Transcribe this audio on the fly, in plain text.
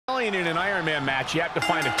playing in an Ironman match, you have to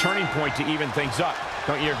find a turning point to even things up.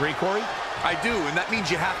 Don't you agree, Corey? I do, and that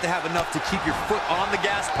means you have to have enough to keep your foot on the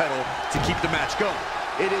gas pedal to keep the match going.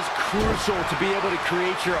 It is crucial to be able to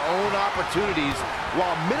create your own opportunities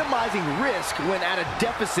while minimizing risk when at a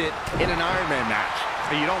deficit in an Ironman match.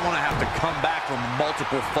 You don't want to have to come back from a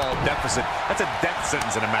multiple fall deficit. That's a death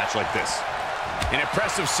sentence in a match like this. An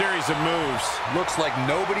impressive series of moves. Looks like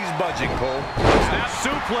nobody's budging, Cole. Snap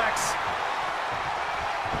suplex.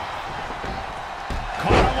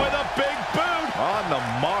 Caught him with a big boot. On the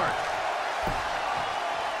mark.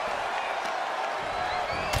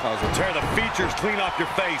 Will tear the features clean off your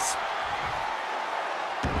face.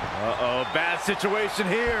 Uh-oh, bad situation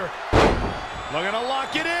here. Looking to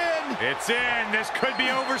lock it in. It's in. This could be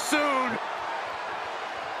over soon.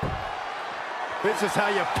 This is how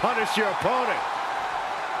you punish your opponent.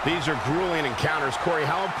 These are grueling encounters. Corey,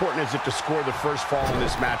 how important is it to score the first fall in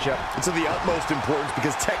this matchup? It's of the utmost importance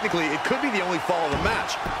because technically it could be the only fall of the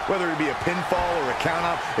match. Whether it be a pinfall or a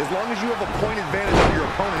countout, as long as you have a point advantage over your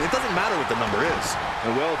opponent, it doesn't matter what the number is.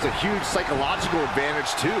 And well, it's a huge psychological advantage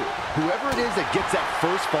too. Whoever it is that gets that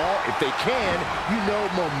first fall, if they can, you know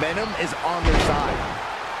momentum is on their side.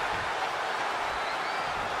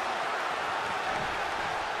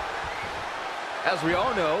 As we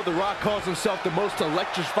all know, The Rock calls himself the most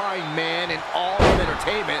electrifying man in all of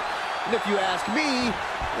entertainment. And if you ask me,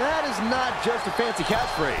 that is not just a fancy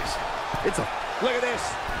catchphrase. It's a, look at this.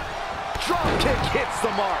 Drop kick hits the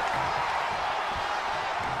mark.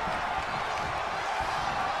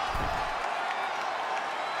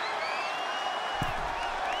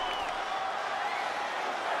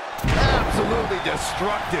 Absolutely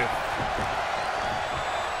destructive.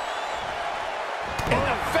 In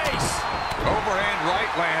the face. Overhand right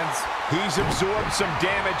lands. He's absorbed some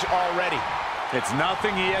damage already. It's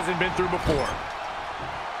nothing he hasn't been through before.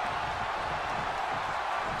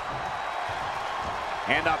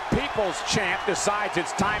 And the People's Champ decides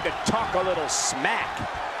it's time to talk a little smack.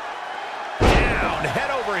 Down, head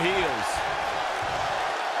over heels.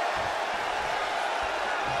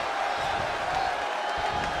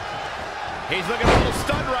 He's looking a little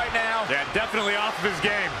stunned right now. Yeah, definitely off of his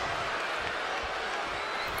game.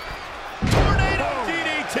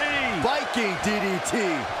 Viking DDT.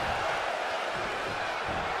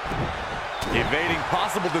 Evading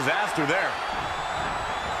possible disaster there.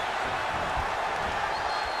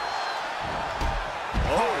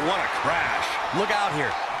 Oh, what a crash. Look out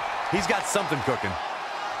here. He's got something cooking.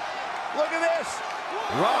 Look at this.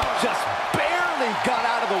 Rock just barely got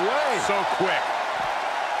out of the way. So quick.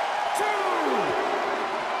 2,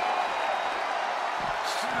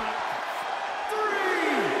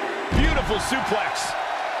 3. Beautiful suplex.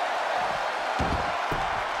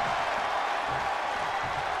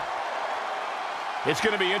 It's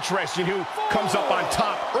going to be interesting who comes up on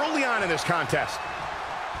top early on in this contest.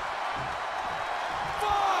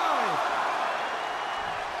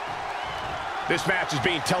 5. This match is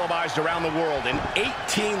being televised around the world in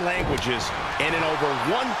 18 languages and in over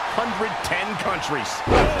 110 countries.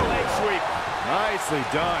 Leg sweep. Nicely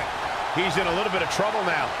done. He's in a little bit of trouble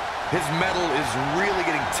now. His mettle is really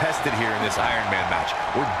getting tested here in this Ironman match.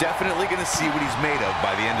 We're definitely going to see what he's made of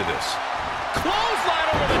by the end of this.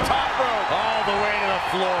 Clothesline over the top rope. All the way to the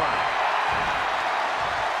floor.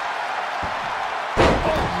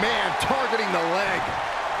 Oh, man, targeting the leg.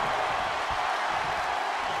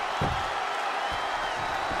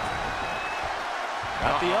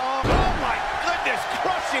 Got the arm. Oh, my goodness,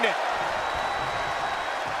 crushing it.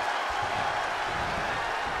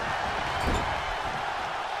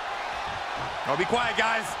 Oh, be quiet,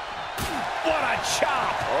 guys. What a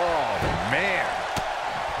chop. Oh, man.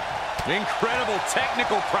 Incredible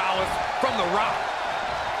technical prowess from The Rock.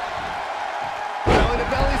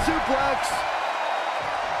 Belly-to-belly suplex.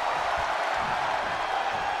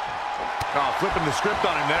 Oh, flipping the script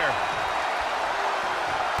on him there.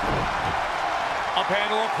 Up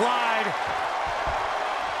handle applied.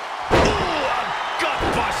 Ooh, a gut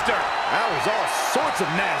buster. That was all sorts of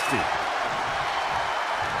nasty.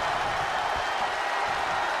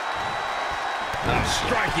 A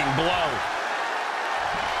striking blow.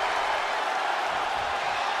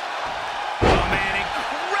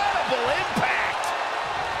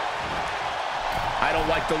 I don't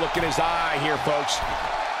like the look in his eye here, folks.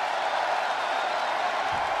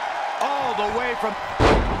 All the way from...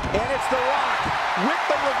 And it's The Rock with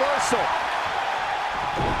the reversal.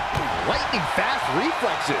 Lightning fast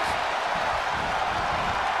reflexes.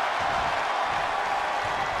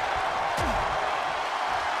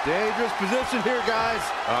 Dangerous position here, guys.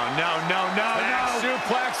 Oh, no, no, no, no.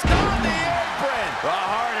 Suplex on the apron. The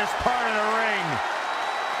hardest part of the ring.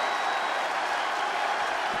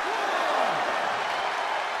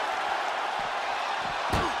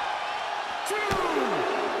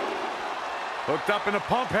 Hooked up in a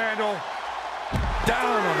pump handle. Down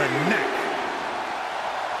on the neck.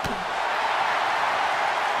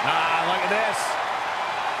 Look at this.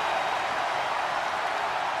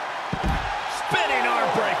 Spinning arm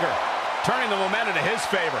breaker. Turning the momentum to his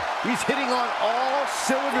favor. He's hitting on all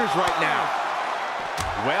cylinders right now.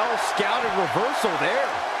 Well-scouted reversal there.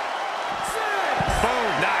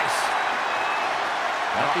 Boom. Nice.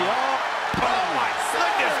 At the all. Oh, my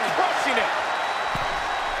goodness. Crushing it.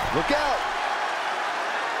 Look out.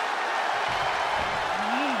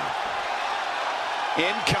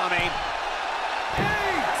 Incoming. 8.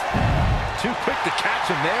 Too quick to catch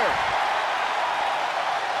him there.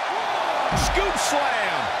 Scoop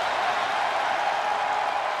slam.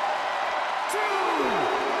 2.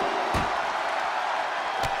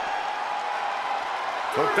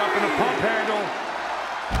 Hooked up in a pump handle.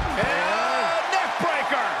 And neck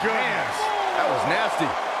breaker. Goodness. That was nasty.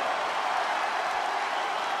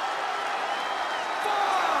 5.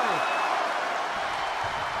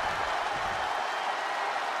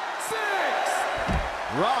 6.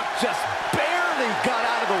 Rock just barely got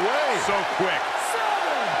out of the way. So quick. 7.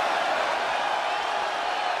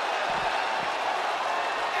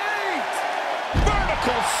 8.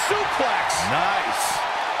 Vertical suplex. Nice.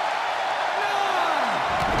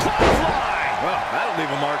 9. Clothesline. Well, that'll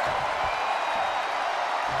leave a mark.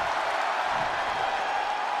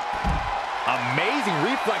 Amazing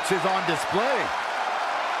reflexes on display.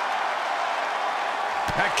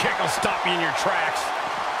 That kick will stop you in your tracks.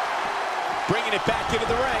 Bringing it back into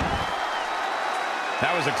the ring.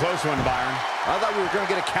 That was a close one, Byron. I thought we were going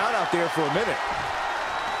to get a count out there for a minute.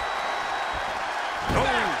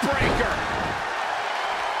 Backbreaker.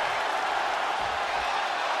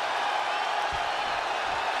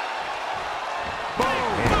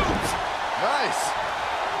 Boom. Boot. Nice.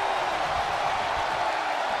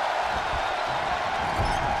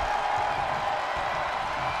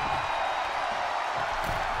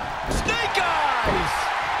 Snake eyes.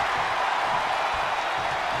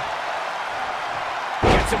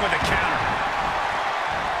 Gets him with a counter.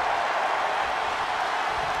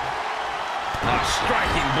 A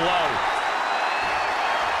striking blow.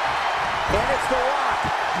 And it's The Rock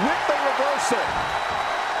with the reversal.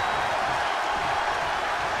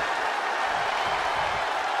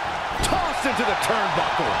 Tossed into the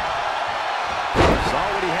turnbuckle. Saw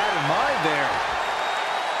what he had in mind there.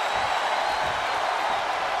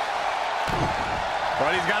 But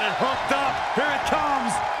he's got it hooked up. Here it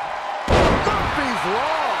comes. Murphy's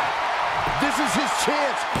Law. This is his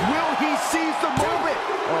chance. Will he seize the moment?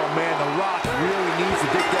 Oh, man, The Rock really needs to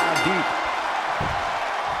dig down deep.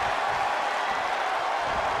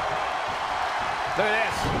 Look at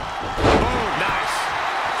this. Boom. Nice.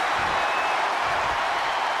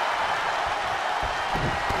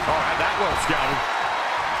 Oh, had that well scouted.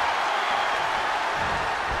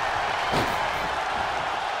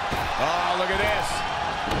 Oh, look at this.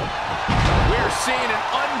 We're seeing an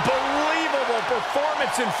unbelievable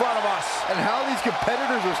performance in front of us. And how these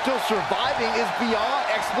competitors are still surviving is beyond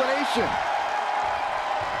explanation.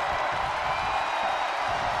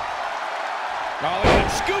 Oh, look at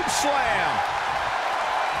that scoop slam.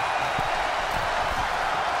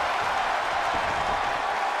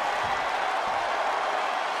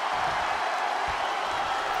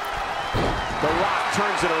 The Rock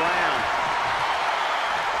turns it around.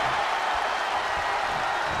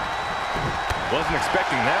 Wasn't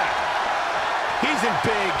expecting that. He's in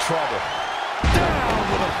big trouble. Down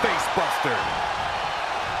with a face buster.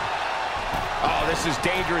 Oh, this is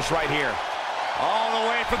dangerous right here. All the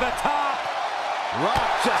way for the top. Rock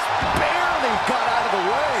just barely got out of the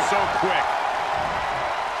way. So quick.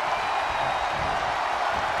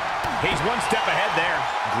 He's one step ahead there.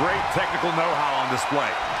 Great technical know-how on display.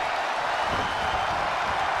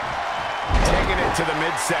 Taking it to the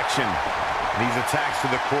midsection. These attacks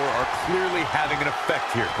to the core are clearly having an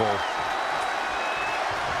effect here, Cole.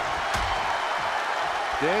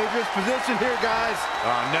 Dangerous position here, guys.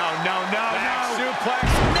 Oh, no. Back suplex.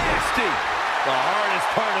 Nasty. The hardest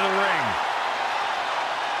part of the ring.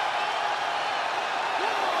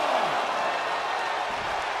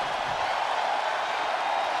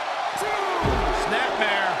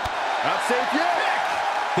 Snapmare. Not safe yet.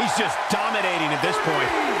 He's just dominating at this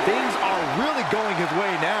point. Things are really going his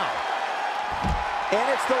way now. And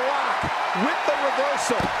it's The Rock with the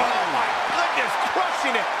reversal. Oh, my goodness,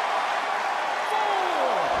 crushing it.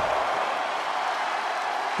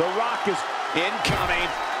 The Rock is Incoming.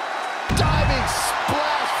 diving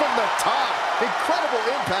splash from the top. Incredible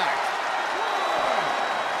impact.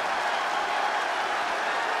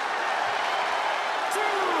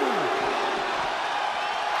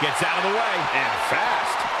 Gets out of the way. And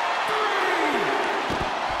fast. 3.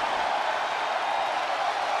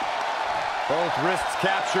 Both wrists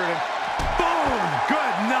captured and boom!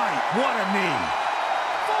 Good night. What a knee.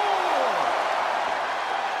 4,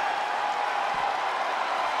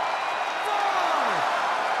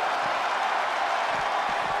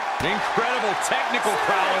 5. Incredible technical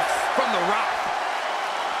prowess from The Rock.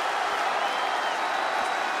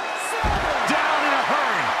 7. Down in a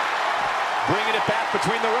hurry. Bringing it back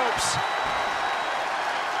between the ropes.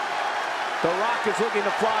 The Rock is looking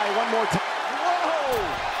to fly one more time. Whoa!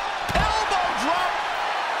 Elbow drop!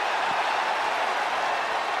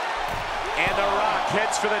 And The Rock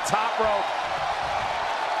heads for the top rope.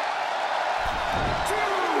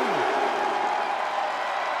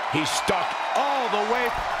 2. He's stuck all the way.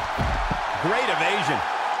 Great evasion.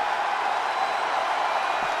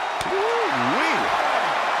 Woo-wee.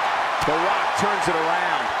 The Rock turns it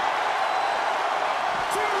around.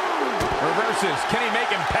 2. Reverses. Can he make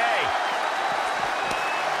him pay?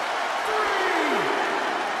 3.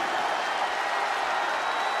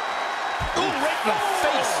 Ooh, right in the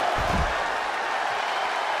face.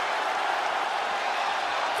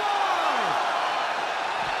 5.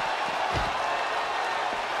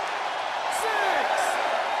 6.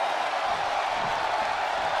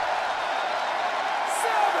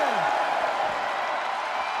 7.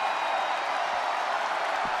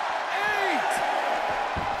 8.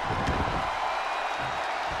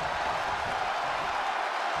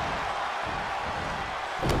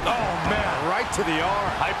 Oh, man, right to the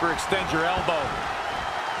arm. Hyperextend your elbow.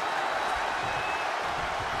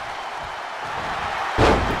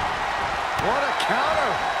 What a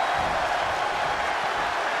counter.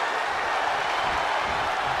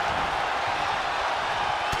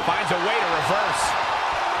 Finds a way to reverse.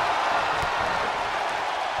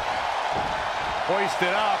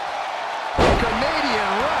 Hoisted up.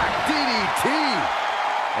 Canadian Rock DDT.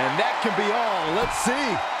 And that can be all. Let's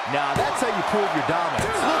see. Now, that's how you prove your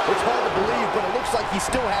dominance. It's hard to believe, but it looks like he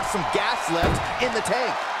still has some gas left in the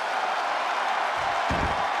tank.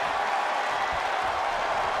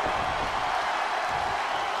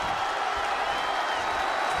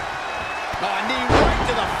 A knee right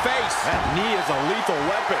to the face. That knee is a lethal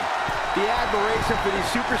weapon. The admiration for these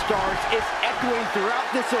superstars is echoing throughout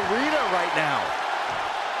this arena right now.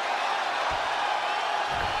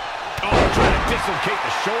 Oh, trying to dislocate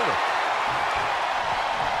the shoulder.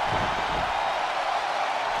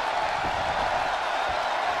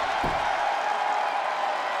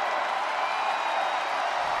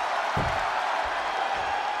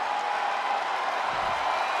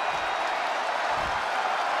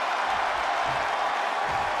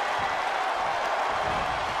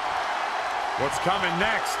 What's coming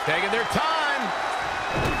next? Taking their time.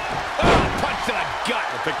 Oh, punch to the gut.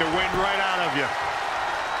 Will take the wind right out of you.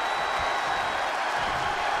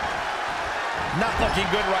 Not looking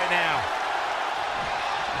good right now.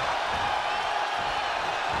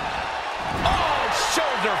 Oh,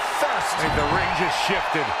 shoulder first. I think the ring just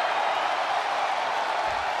shifted.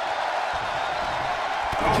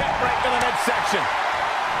 Kick right to the midsection.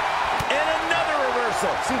 And another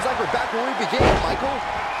reversal. Seems like we're back where we began, Michael.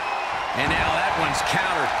 And now that one's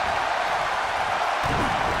countered.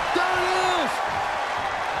 There it is!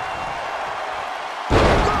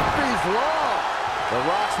 Murphy's Law! The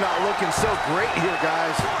Rock's not looking so great here,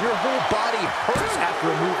 guys. Your whole body hurts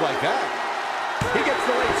after a move like that. He gets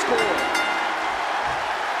the late score.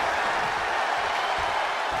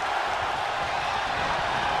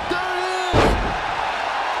 There it is!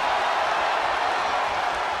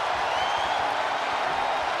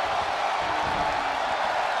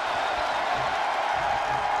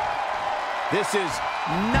 This is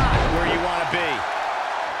not where you want to be.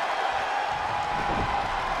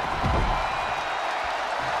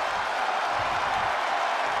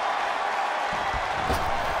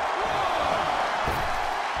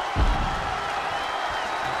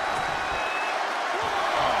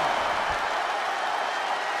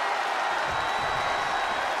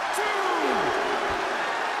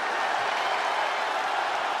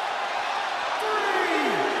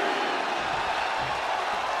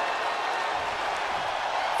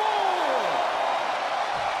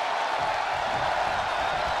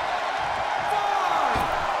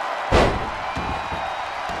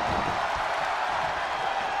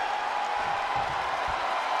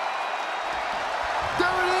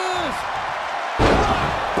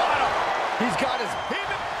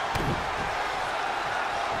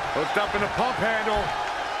 Hooked up in the pump handle.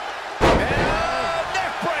 And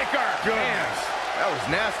neck breaker. Goodness. That was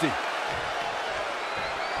nasty.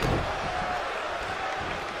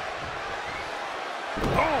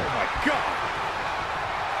 Oh, my God.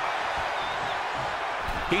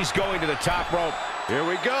 He's going to the top rope. Here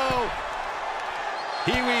we go.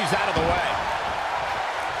 He weaves out of the way.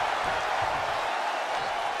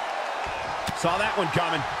 Saw that one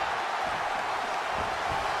coming.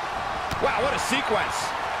 Wow, what a sequence.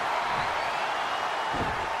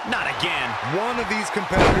 Not again. One of these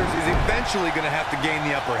competitors is eventually going to have to gain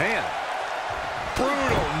the upper hand.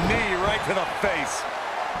 Brutal knee right to the face.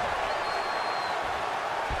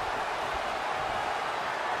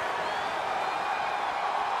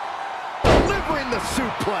 Delivering the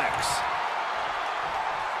suplex.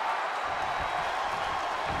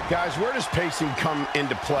 Guys, where does pacing come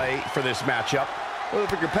into play for this matchup? Well,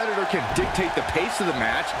 if a competitor can dictate the pace of the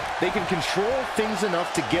match, they can control things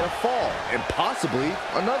enough to get a fall, and possibly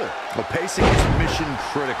another. But pacing is mission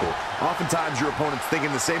critical. Oftentimes your opponent's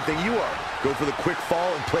thinking the same thing you are. Go for the quick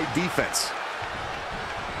fall and play defense.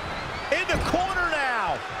 In the corner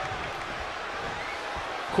now.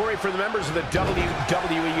 Corey, for the members of the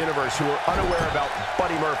WWE Universe who are unaware about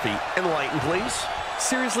Buddy Murphy, enlighten, please.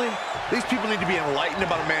 Seriously? These people need to be enlightened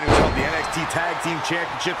about a man who's held the NXT Tag Team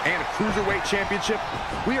Championship and a Cruiserweight Championship.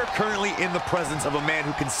 We are currently in the presence of a man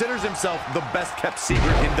who considers himself the best-kept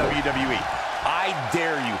secret in WWE. I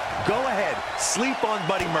dare you. Go ahead, sleep on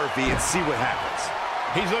Buddy Murphy and see what happens.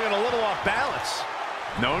 He's looking a little off balance.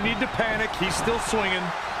 No need to panic. He's still swinging.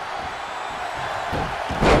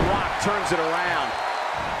 The Rock turns it around.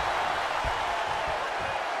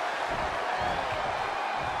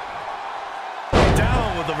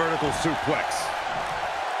 Down with the vertical suplex.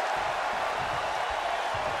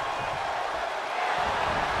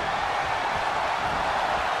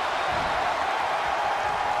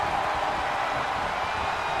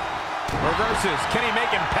 Reverses. Can he make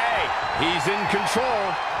him pay? He's in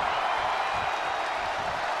control.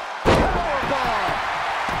 Powerbomb.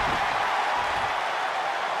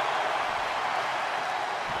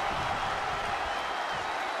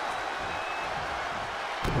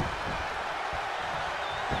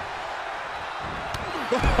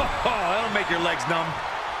 That'll make your legs numb.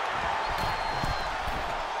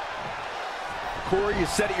 Corey, you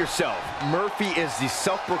said it yourself. Murphy is the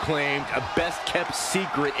self-proclaimed best-kept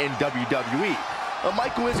secret in WWE.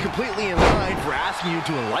 Michael is completely in line for asking you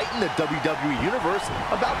to enlighten the WWE Universe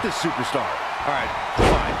about this superstar. All right,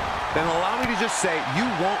 fine. Then allow me to just say you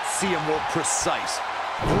won't see a more precise,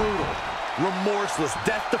 brutal, remorseless,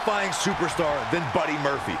 death-defying superstar than Buddy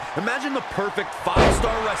Murphy. Imagine the perfect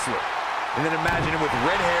five-star wrestler, and then imagine him with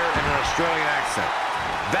red hair and an Australian accent.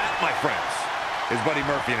 That, my friends, is Buddy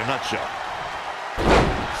Murphy in a nutshell.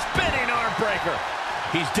 Spinning arm breaker.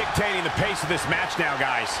 He's dictating the pace of this match now,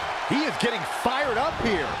 guys. He is getting fired up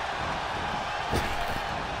here.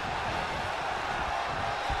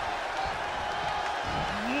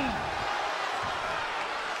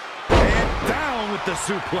 And down with the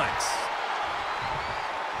suplex.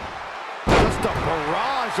 Just a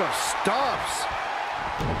barrage of stomps.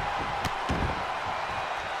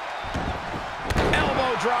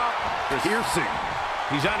 Elbow drop. Piercing.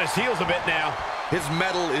 He's on his heels a bit now. His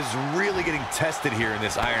mettle is really getting tested here in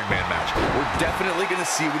this Ironman match. We're definitely going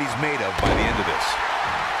to see what he's made of by the end of this.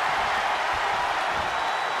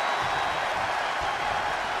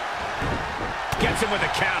 Gets him with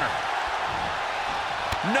a counter.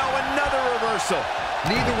 No, another reversal.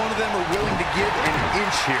 Neither one of them are willing to give an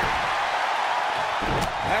inch here.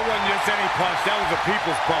 That wasn't just any punch. That was a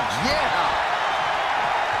people's punch. Yeah.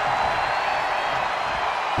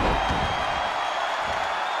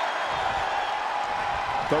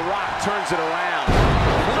 The Rock turns it around.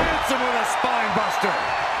 Hits him with a spine buster.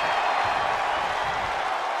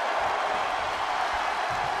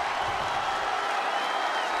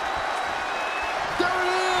 There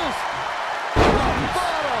it is. Rock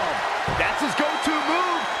bottom. That's his go-to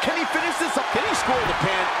move. Can he finish this up? Can he score the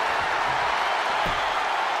pin?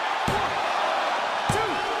 1, 2.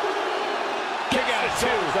 Kick out of 2.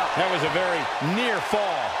 That was a very near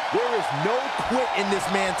fall. There is no quit in this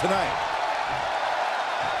man tonight.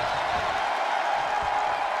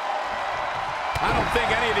 I don't think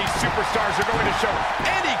any of these superstars are going to show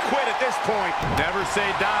any quit at this point. Never say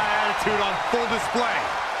die attitude on full display.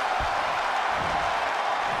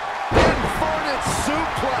 Inverted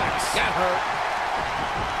suplex. That hurt.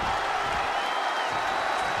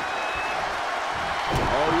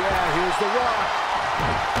 Oh, yeah, here's the Rock.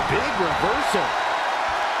 Big reversal.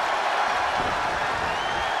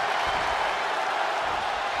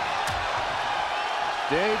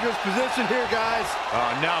 Dangerous position here, guys.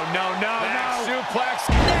 Oh, no, no, no, Back no. suplex.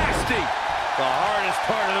 Nasty. The hardest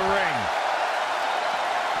part of the ring.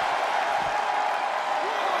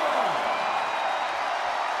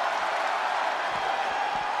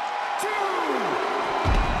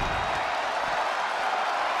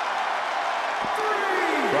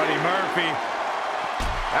 Buddy Murphy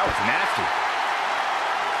That was nasty.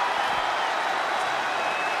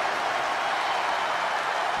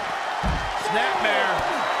 Snapmare.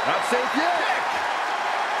 Not safe yet.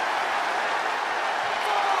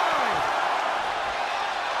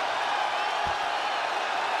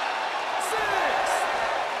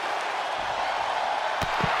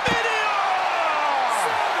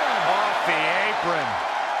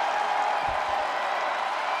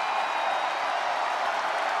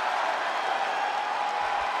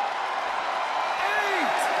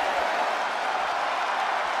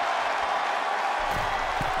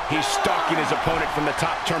 He's stalking his opponent from the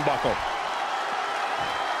top turnbuckle.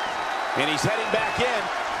 And he's heading back in.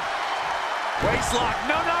 Waistlock,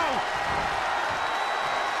 no.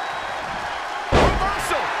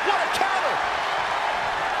 Reversal, what a counter.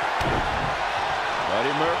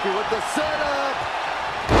 Buddy Murphy with the setup.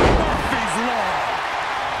 Murphy's Law.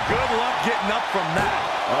 Good luck getting up from that.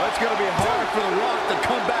 Oh, it's going to be hard for The Rock to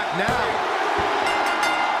come back now.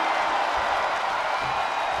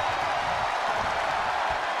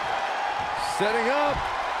 Setting up.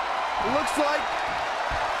 Looks like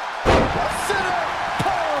a sit-up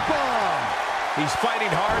powerbomb. He's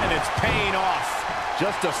fighting hard and it's paying off.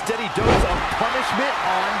 Just a steady dose of punishment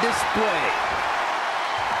on display.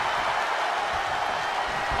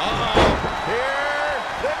 Here.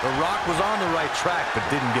 The Rock was on the right track, but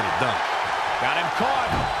didn't get it done. Got him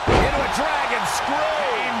caught into a dragon screw.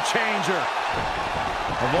 Game changer.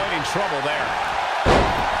 Avoiding trouble there.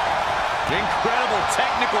 Incredible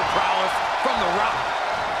technical prowess from The Rock.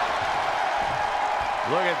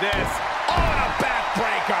 Look at this. Oh, and a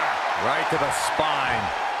backbreaker. Right to the spine.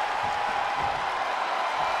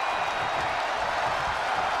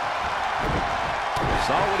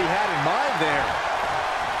 Saw what he had in mind there.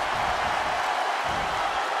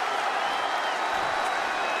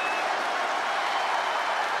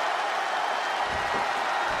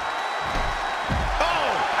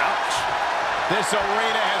 This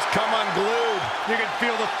arena has come unglued. You can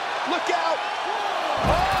feel the... Look out!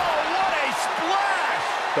 Oh, what a splash!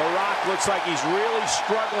 The Rock looks like he's really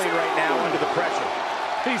struggling right now under the pressure.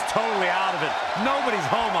 He's totally out of it. Nobody's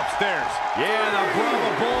home upstairs. Yeah, the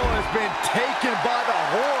Brahma Bull has been taken by the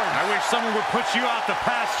horn. I wish someone would put you out to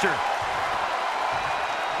pasture.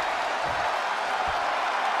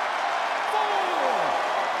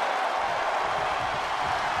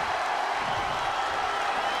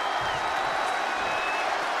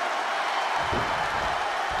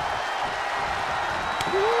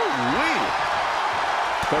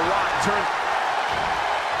 The Rock turned.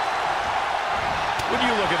 When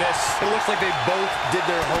you look at this, it looks like they both did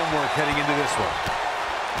their homework heading into this one.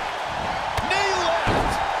 Knee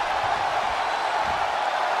left.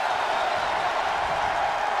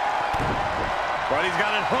 But he's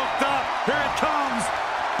got it hooked up. Here it comes.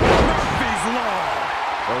 Murphy's Law.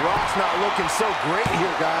 The Rock's not looking so great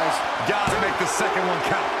here, guys. Gotta make the second one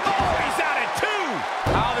count. Oh, he's out at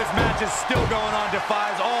 2. How this match is still going on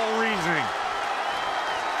defies all reasoning.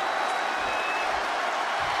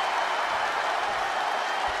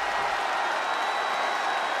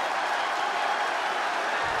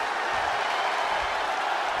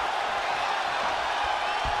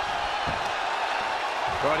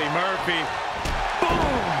 Buddy Murphy.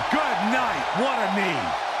 Boom! Good night. What a knee.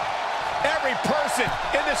 Every person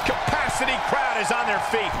in this capacity crowd is on their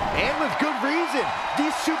feet. And with good reason.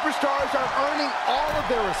 These superstars are earning all of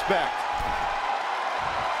their respect.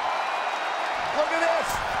 Look at this.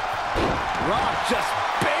 Rock just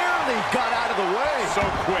barely got out of the way. So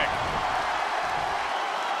quick.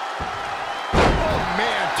 Oh,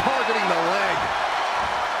 man, targeting the leg.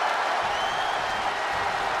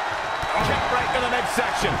 Kick right to the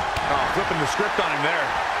midsection. Oh, flipping the script on him there.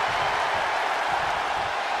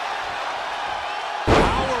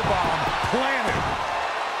 Powerbomb planted.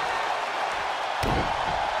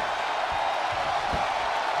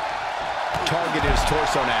 Target his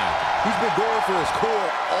torso now. He's been going for his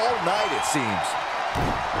core all night, it seems.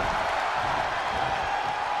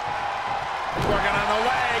 Working on the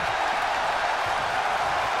leg.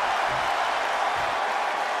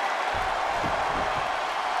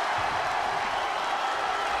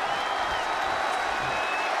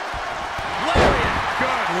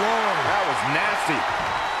 Nasty.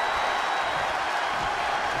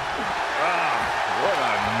 What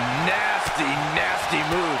a nasty, nasty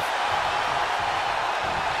move.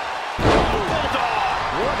 Bulldog.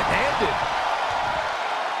 One-handed.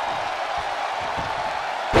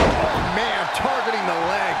 Oh, man, targeting the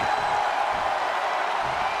leg.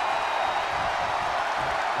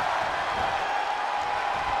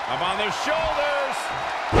 Up on their shoulders.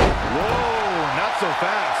 Whoa, not so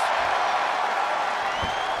fast.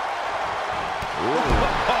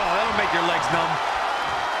 Ooh. make your legs numb.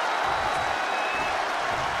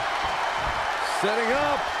 Setting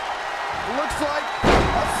up. Looks like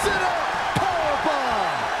a sit-up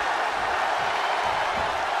powerbomb.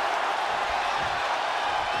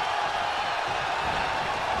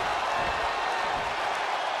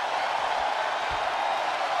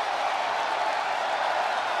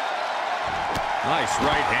 Nice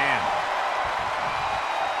right hand.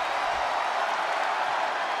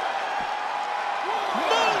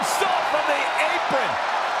 Moonsault from the apron.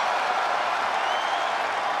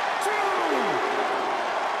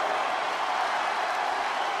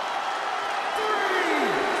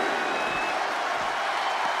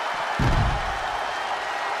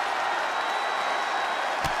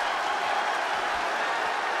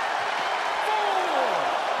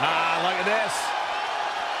 Look at this.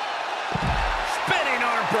 Spinning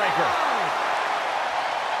arm breaker.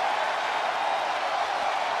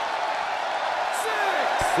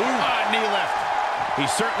 Knee left.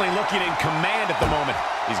 He's certainly looking in command at the moment.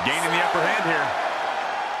 He's gaining the upper hand here.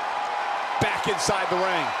 Back inside the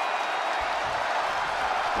ring.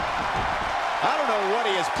 I don't know what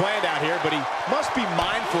he has planned out here, but he must be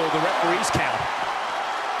mindful of the referee's count.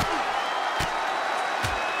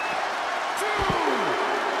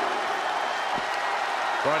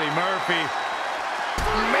 Buddy Murphy.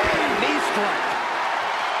 Man, knee strike.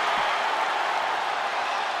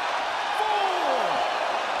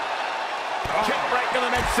 Kick right to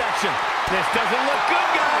the midsection. This doesn't look good,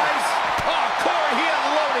 guys. Oh, Corey, he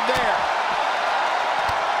unloaded there.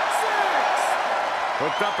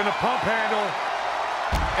 Hooked up in a pump handle.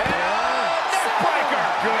 And neck breaker.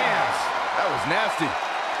 Goodness, that was nasty.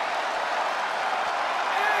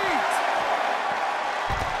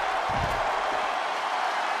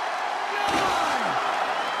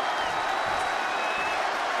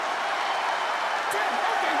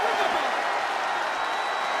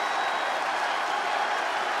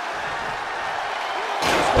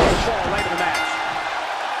 Late in the match.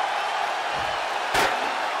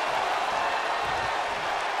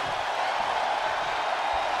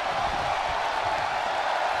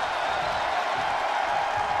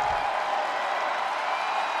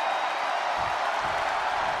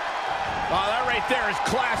 Oh, that right there is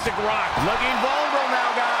classic Rock. Looking vulnerable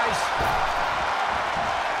now, guys.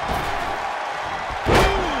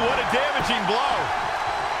 Ooh, what a damaging blow.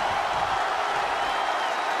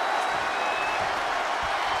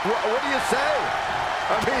 What do you say?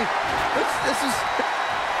 I mean, this is...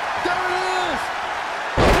 There it is!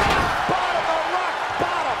 Rock bottom, the rock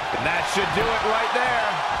bottom. And that should do it right there.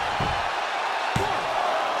 1,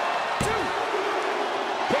 2,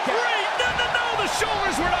 3. No, the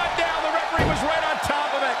shoulders were not down. The referee was right on top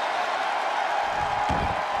of it.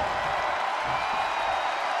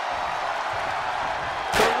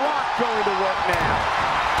 The Rock going to work now.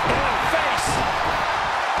 In the face.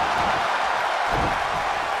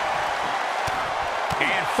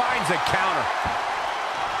 And finds a counter.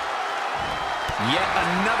 Yet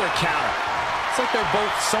another counter. It's like they're both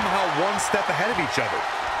somehow one step ahead of each other.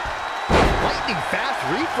 Lightning fast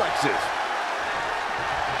reflexes.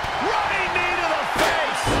 Running knee to the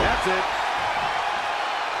face. That's it.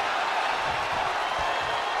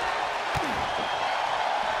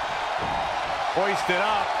 Hoisted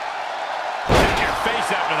up. Check your face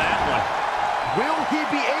after that one. Will he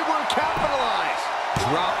be able to capitalize?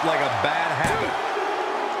 Dropped like a bad habit.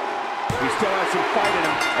 He still has some fight in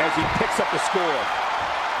him as he picks up the score.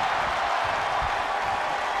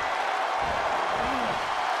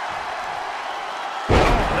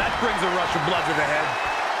 Oh, that brings a rush of blood to the head.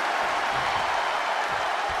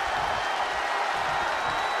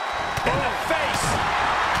 In the face.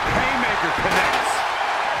 Haymaker connects.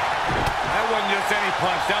 That wasn't just any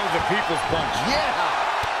punch. That was a people's punch.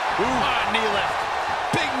 Yeah. Ooh. Knee left.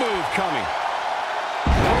 Big move coming.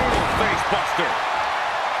 Brutal face buster.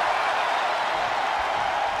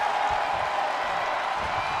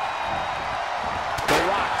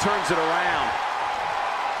 Turns it around.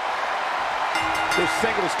 This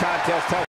singles contest has